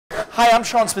Hi, I'm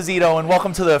Sean Sposito, and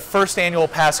welcome to the first annual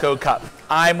Passcode Cup.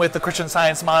 I'm with the Christian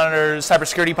Science Monitor's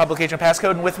cybersecurity publication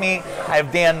Passcode, and with me I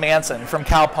have Dan Manson from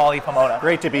Poly Pomona.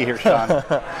 Great to be here, Sean.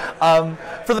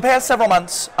 For the past several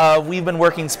months, we've been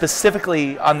working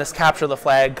specifically on this Capture the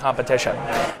Flag competition.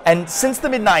 And since the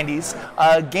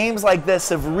mid-90s, games like this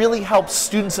have really helped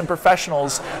students and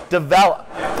professionals develop.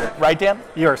 Right, Dan?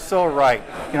 You're so right.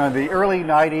 You know, in the early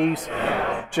 90s,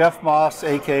 Jeff Moss,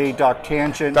 a.k.a. Dark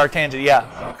Tangent,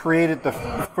 yeah, created the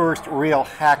first real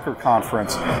hacker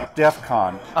conference, DEF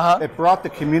CON. It brought the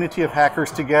community of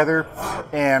hackers together,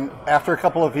 and after a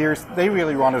couple of years, they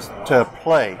really wanted to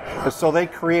play. So they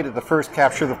created the first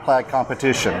Capture the Flag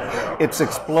competition. It's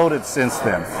exploded since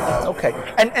then. Okay.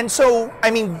 And so,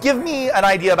 I mean, give me an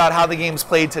idea about how the game's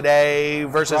played today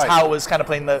versus how it was kind of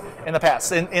played in the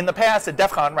past. In the past, at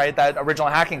DEF CON, right, that original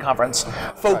hacking conference,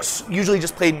 folks usually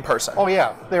just played in person. Oh,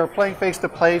 yeah. They were playing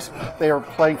face-to-face. They were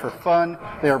playing for fun.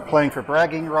 They were playing for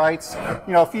bragging rights.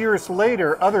 You know, a few years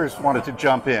later, others wanted to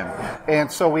jump in.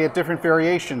 And so we had different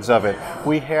variations of it.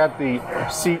 We had the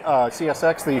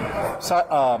CSX, the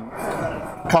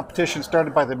competition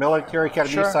started by the Military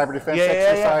Academy Cyber Defense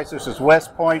Exercise. This was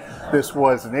West Point. This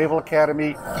was the Naval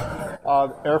Academy,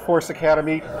 Air Force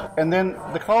Academy. And then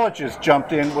the colleges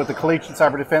jumped in with the Collegiate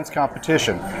Cyber Defense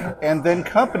competition. And then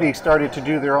companies started to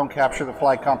do their own Capture the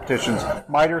Flag competitions.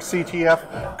 MITRE,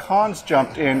 CTF, cons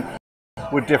jumped in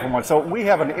with different ones. So we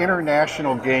have an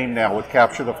international game now with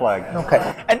Capture the Flag.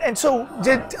 Okay. And so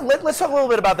let's talk a little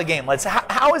bit about the game.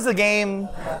 How is the game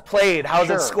played? How is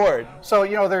it scored? So,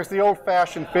 you know, there's the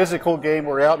old-fashioned physical game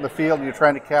where you're out in the field and you're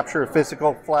trying to capture a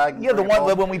physical flag. Yeah, the one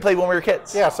when we played when we were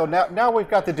kids. Yeah, so now we've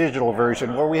got the digital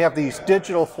version where we have these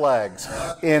digital flags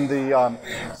in the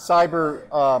cyber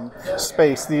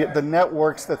space, the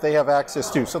networks that they have access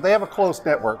to. So they have a closed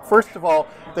network. First of all,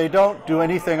 they don't do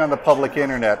anything on the public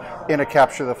internet in a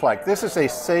Capture the Flag. This is a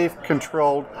safe,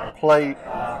 controlled playing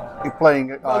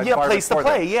place to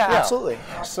play. Yeah, absolutely.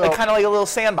 So kind of like a little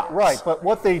sandbox. Right, but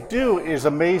what they do is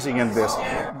amazing in this.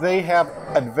 They have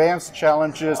advanced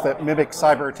challenges that mimic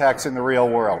cyber attacks in the real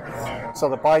world. So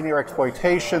the binary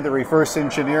exploitation, the reverse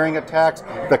engineering attacks,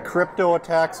 the crypto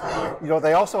attacks. You know,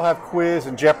 they also have quiz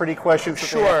and Jeopardy questions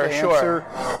that they have to answer.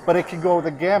 But it can go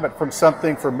the gamut from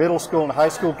something for middle school and high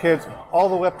school kids all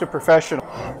the way up to professional.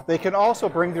 They can also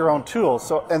bring their own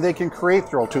tools, and they can create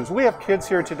their own tools. We have kids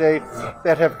here today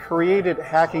that have created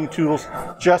hacking tools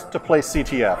just to play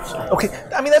CTFs. Okay,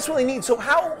 I mean, that's really neat. So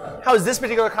how is this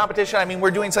particular competition? I mean,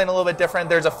 we're doing something a little bit different.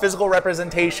 There's a physical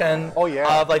representation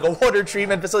of like a water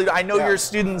treatment facility. I know your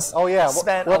students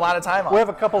spent a lot of time on it. We have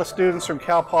a couple of students from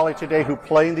Cal Poly today who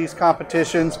play in these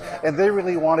competitions, and they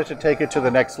really wanted to take it to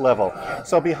the next level.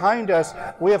 So behind us,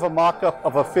 we have a mock-up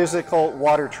of a physical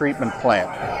water treatment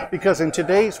plant. Because in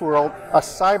today's world, a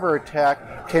cyber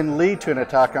attack can lead to an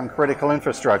attack on critical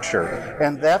infrastructure.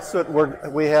 And that's what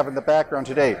we have in the background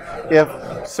today. If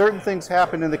certain things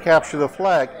happen in the Capture the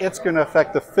Flag, it's going to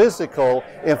affect the physical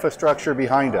infrastructure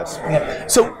behind us. Yeah.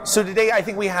 So today I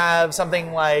think we have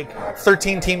something like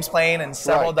 13 teams playing and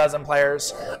several dozen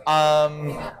players.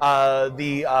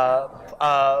 The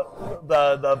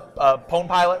Pone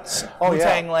Pilots,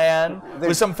 Wu-Tang Land,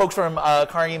 with some folks from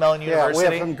Carnegie Mellon University. Yeah,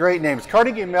 we have some great names.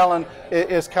 Carnegie Mellon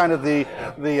is kind of the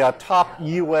top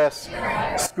U.S.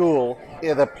 school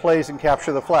that plays in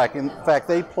Capture the Flag. In fact,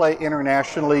 they play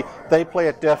internationally. They play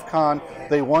at DEF CON.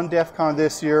 They won DEF CON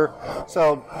this year.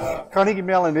 So Carnegie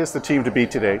Mellon is the team to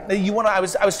beat today. I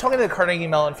was talking to the Carnegie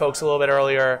Mellon folks a little bit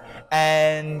earlier,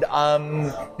 and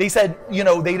they said, you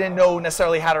know, they didn't know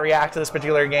necessarily how to react to this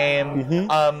particular game.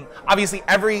 Obviously,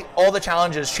 all the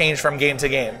challenges change from game to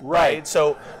game, right?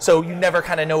 So you never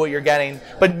kind of know what you're getting.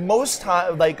 But most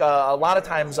time, a lot of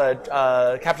times,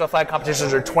 Capture the Flag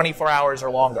competitions are 24 hours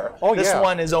or longer. This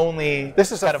one is only a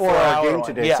 4-hour game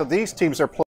today. Yeah. So these teams are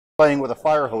playing with a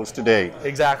fire hose today.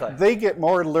 Exactly. They get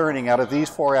more learning out of these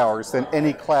 4 hours than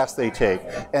any class they take,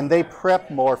 and they prep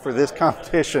more for this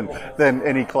competition than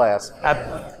any class.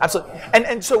 Absolutely. And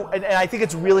I think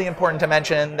it's really important to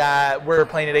mention that we're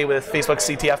playing today with Facebook's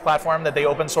CTF platform that they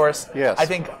open sourced. Yes. I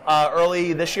think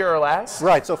early this year or last.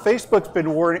 Right. So Facebook's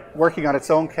been working on its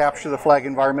own Capture the Flag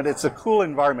environment. It's a cool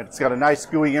environment. It's got a nice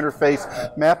GUI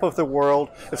interface, map of the world.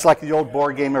 It's like the old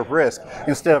board game of Risk.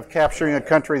 Instead of capturing a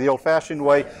country the old-fashioned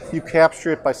way, you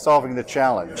capture it by solving the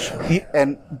challenge,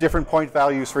 and different point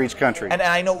values for each country. And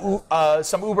I know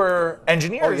some Uber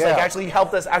engineers actually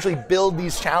helped us build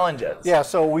these challenges. Yeah,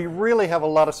 so we really have a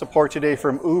lot of support today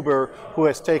from Uber, who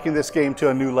has taken this game to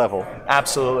a new level.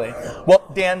 Absolutely. Well,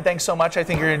 Dan, thanks so much. I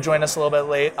think you're going to join us a little bit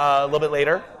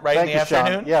later, right, Thank in the you, Sean.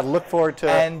 afternoon. Yeah, look forward to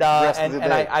the rest of the day.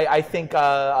 And I think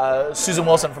Susan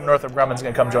Wilson from Northrop Grumman's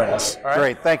going to come join us. All right?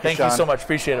 Great. Thank you, Sean. Thank you so much.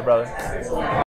 Appreciate it, brother.